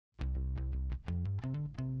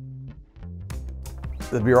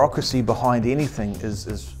The bureaucracy behind anything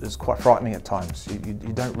is quite frightening at times. You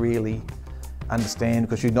don't really understand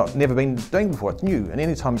because you've never been doing it before. It's new, and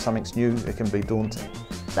anytime something's new, it can be daunting.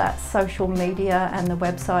 That social media and the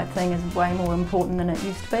website thing is way more important than it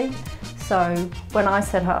used to be. So when I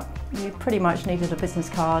set up, you pretty much needed a business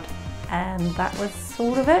card, and that was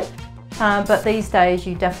sort of it. But these days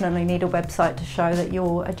you definitely need a website to show that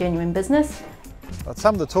you're a genuine business.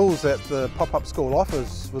 Some of the tools that the pop-up school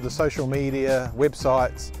offers with the social media,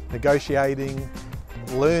 websites, negotiating,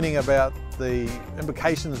 learning about the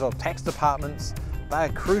implications of tax departments, they are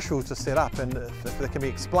crucial to set up, and if they can be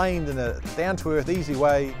explained in a down-to-earth, easy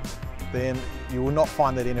way, then you will not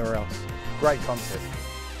find that anywhere else. Great concept.